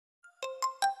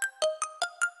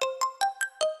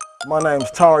My name's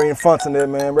Tari Infantinet,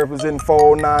 man, representing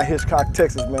 409 Hitchcock,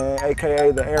 Texas, man, aka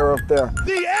the Air Up There.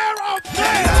 The Air Up There!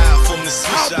 Live from the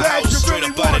Swisher House, straight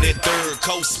up out of that third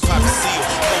coast. Poppy seal,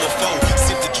 404,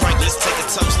 sip the drink, let's take a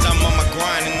toast. I'm on my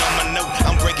grind and on my note,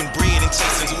 I'm breaking bread and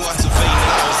chasing what's evading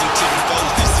laws and tipping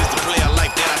foes. This is the player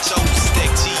life that I chose.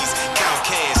 Stack cheese, cow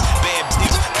cash, bad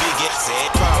bitch, big ass, sad.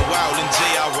 Proud Wild and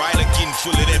J.R. Ryder getting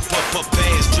full of that puff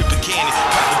pass, dripping candy,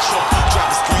 popping trunk,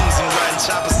 dropping strings and riding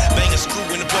choppers, banging screw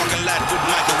in the parking lot with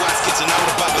Michael Watts, kitchen all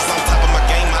the boppers. On top of my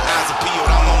game, my eyes are peeled.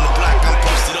 I'm on the block, I'm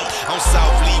posted up on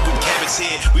South Lee with Cabbage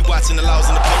Head. We watching the laws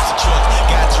in the poster truck.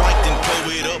 Got drank, then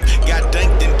blow it up. Got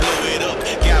danked, then blow it up.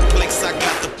 Got Plex, I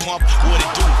got the pump. What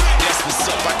it do? That's what's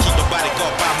up. I keep a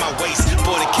bodyguard by my waist. 40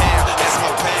 cal, that's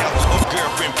my pal. Up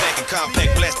girlfriend packing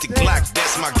compact plastic Glock.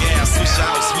 That's my gal. Switch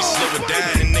house, we slow it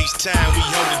down. And each time we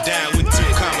hold it down with 2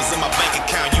 commas in my bank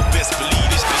account. You best believe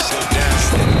this bitch go down.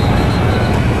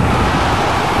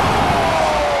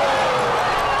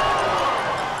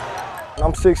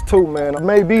 I'm 6'2", man. I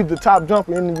may be the top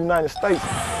jumper in the United States.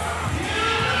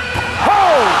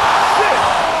 Oh!